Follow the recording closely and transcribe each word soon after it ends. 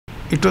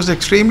it was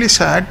extremely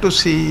sad to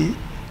see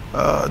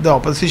the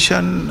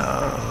opposition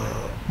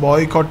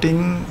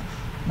boycotting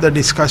the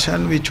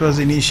discussion which was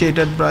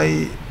initiated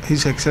by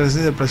His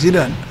Excellency the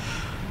President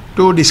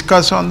to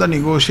discuss on the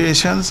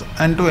negotiations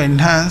and to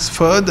enhance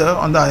further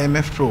on the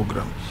IMF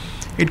program.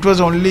 It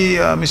was only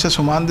Mr.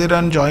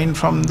 Sumandiran joined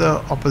from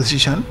the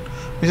opposition.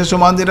 Mr.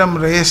 Sumandiram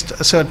raised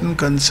certain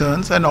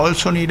concerns and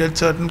also needed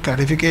certain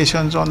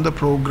clarifications on the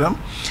program,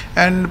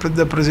 and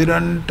the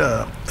President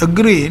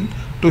agreed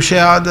to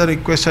share the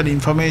requested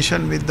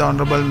information with the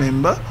Honorable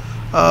Member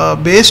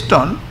based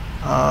on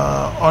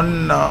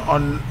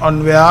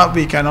where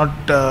we cannot,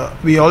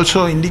 we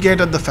also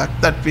indicated the fact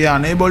that we are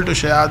unable to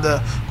share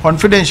the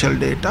confidential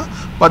data,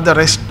 but the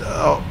rest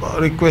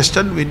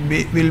requested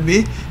will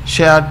be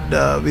shared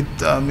with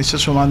Mr.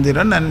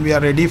 Sumandiran, and we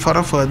are ready for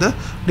a further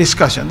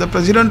discussion. The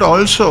President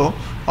also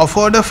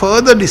offered a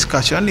further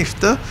discussion if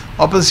the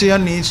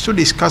opposition needs to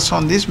discuss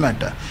on this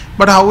matter.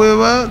 But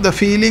however, the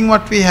feeling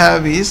what we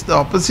have is the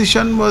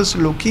opposition was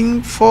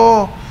looking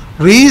for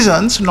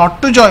reasons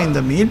not to join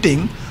the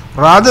meeting,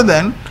 rather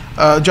than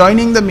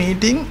joining the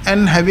meeting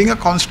and having a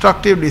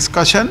constructive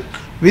discussion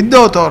with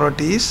the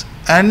authorities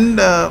and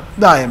the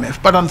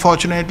IMF. But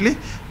unfortunately,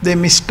 they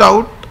missed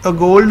out a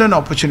golden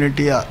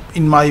opportunity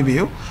in my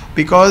view,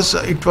 because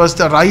it was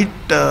the right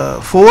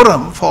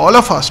forum for all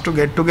of us to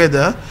get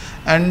together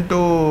and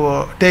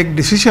to take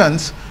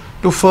decisions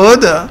to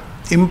further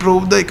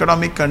improve the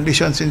economic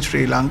conditions in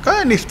Sri Lanka.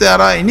 And if there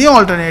are any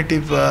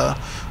alternative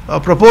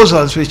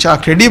proposals which are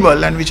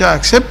credible and which are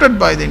accepted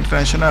by the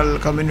international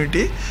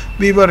community,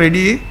 we were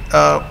ready,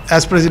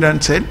 as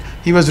President said,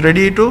 he was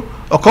ready to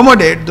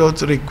accommodate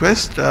those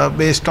requests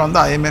based on the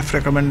IMF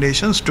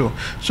recommendations too.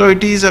 So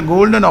it is a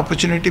golden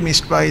opportunity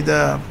missed by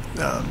the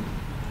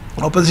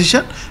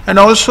opposition. And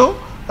also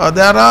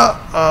there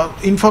are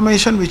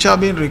information which are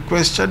being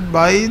requested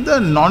by the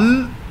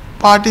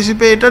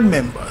non-participated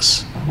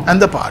members and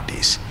the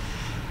parties.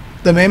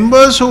 The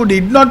members who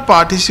did not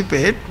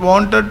participate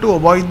wanted to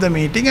avoid the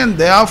meeting, and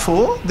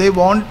therefore they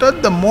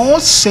wanted the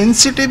most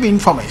sensitive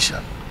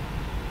information.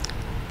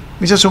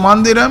 Mr.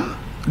 Sumandiram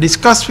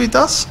discussed with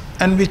us,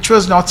 and which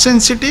was not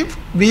sensitive,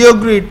 we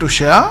agreed to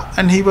share,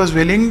 and he was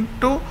willing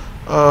to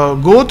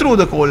go through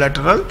the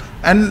collateral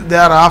and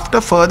thereafter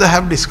further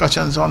have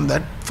discussions on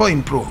that for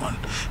improvement.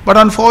 But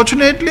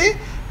unfortunately,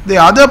 the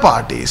other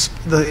parties,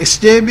 the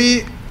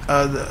SJB,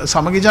 the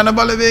Samagi Jana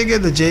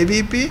Balawege, the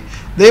JVP,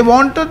 they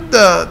wanted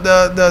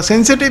the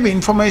sensitive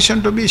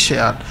information to be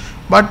shared.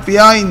 But we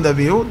are in the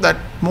view that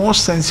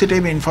most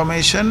sensitive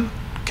information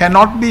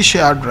cannot be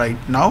shared right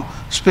now,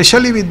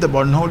 especially with the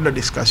bondholder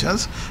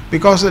discussions,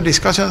 because the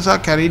discussions are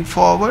carried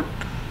forward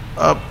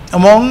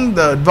among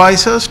the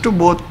advisors to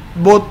both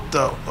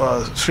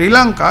Sri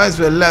Lanka as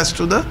well as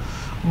to the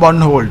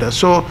bondholders.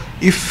 So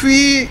if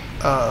we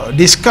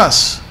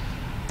discuss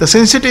the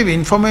sensitive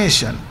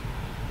information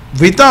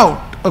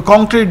without a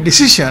concrete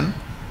decision,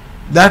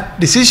 that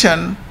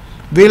decision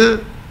will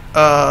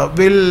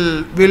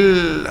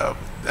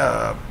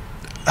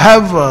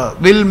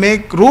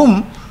make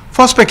room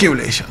for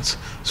speculations.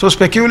 So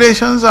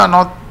speculations are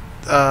not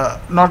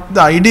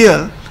the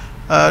ideal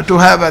to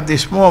have at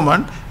this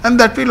moment, and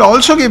that will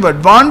also give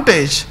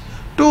advantage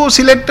to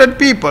selected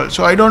people.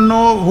 So I don't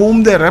know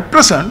whom they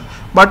represent,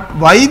 but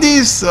why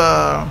these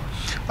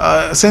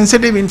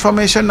sensitive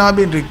information are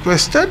being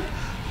requested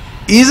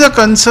is a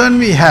concern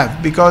we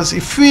have, because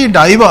if we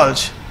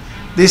divulge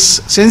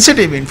this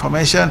sensitive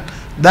information,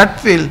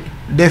 that will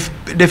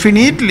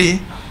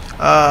definitely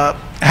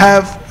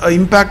have an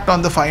impact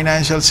on the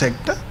financial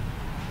sector,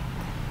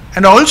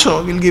 and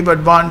also will give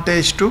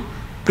advantage to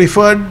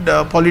preferred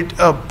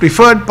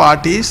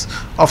parties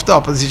of the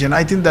opposition.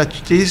 I think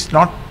that is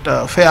not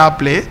fair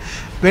play.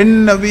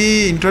 When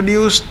we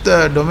introduced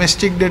the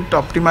domestic debt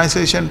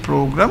optimization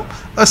program,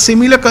 a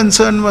similar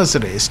concern was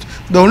raised.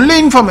 The only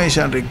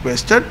information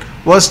requested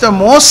was the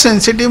most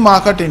sensitive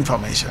market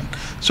information.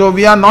 So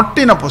we are not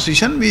in a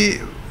position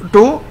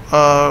to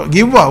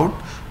give out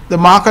the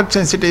market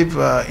sensitive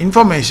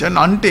information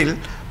until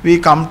we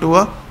come to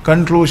a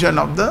conclusion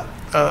of the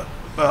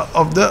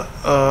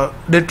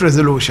debt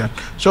resolution.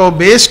 So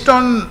based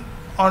on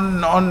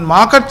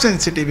market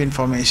sensitive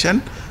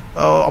information,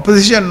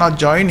 opposition not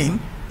joining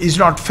is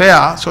not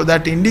fair. So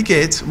that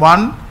indicates,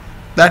 one,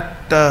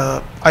 that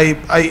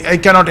I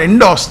cannot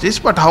endorse this,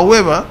 but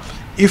however,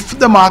 if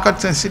the market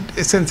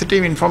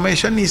sensitive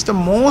information is the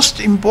most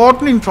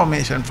important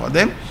information for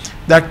them,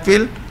 that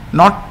will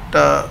not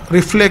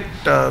reflect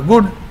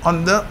good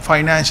on the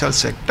financial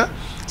sector.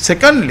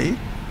 Secondly,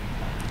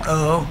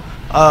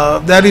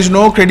 there is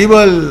no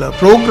credible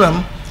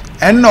program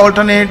and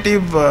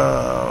alternative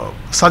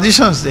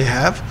suggestions they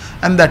have,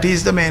 and that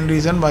is the main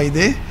reason why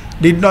they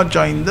did not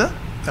join the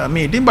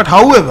meeting. But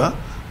however,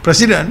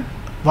 President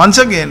once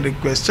again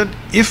requested,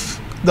 if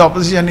the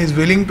opposition is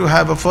willing to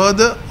have a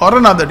further or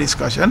another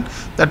discussion,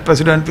 that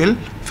President will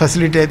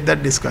facilitate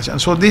that discussion.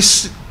 So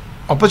this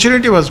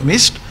opportunity was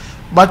missed,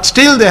 but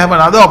still they have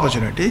another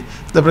opportunity.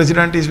 The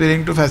President is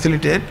willing to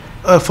facilitate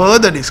a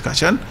further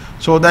discussion,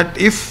 so that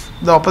if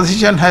the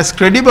opposition has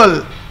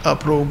credible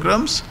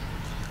programs,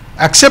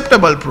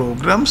 acceptable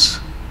programs,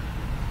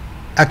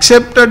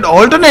 accepted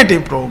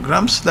alternative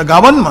programs, the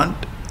government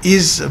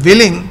is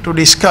willing to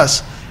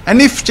discuss,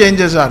 and if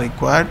changes are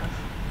required,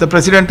 the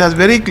President has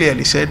very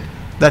clearly said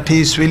that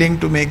he is willing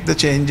to make the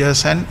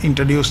changes and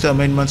introduce the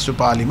amendments to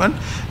Parliament.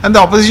 And the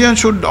opposition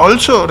should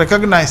also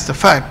recognize the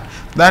fact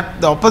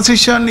that the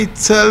opposition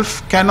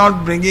itself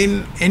cannot bring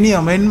in any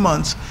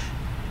amendments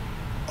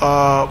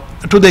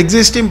to the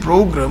existing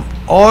program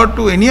or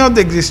to any of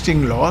the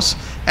existing laws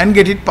and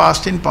get it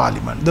passed in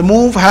Parliament. The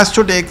move has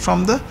to take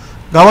from the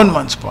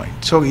government's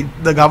point. So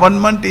the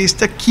government is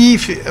the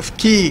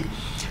key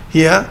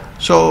here.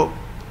 So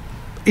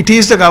it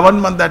is the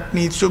government that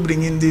needs to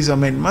bring in these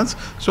amendments.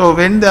 So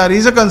when there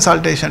is a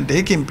consultation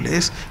taking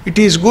place, it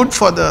is good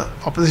for the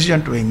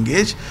opposition to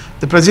engage.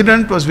 The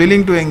President was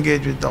willing to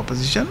engage with the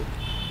opposition.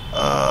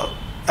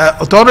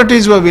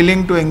 Authorities were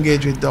willing to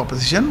engage with the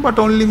opposition, but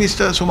only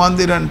Mr.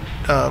 Sumandiran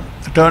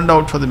turned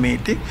out for the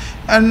meeting,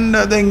 and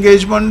the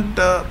engagement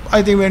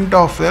I think went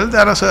off well.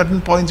 There are certain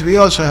points we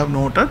also have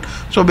noted.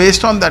 So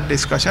based on that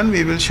discussion,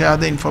 we will share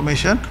the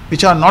information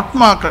which are not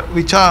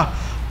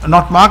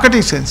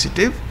marketing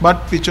sensitive, but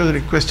which was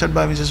requested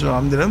by Mr.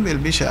 Sumandiran will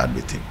be shared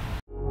with him.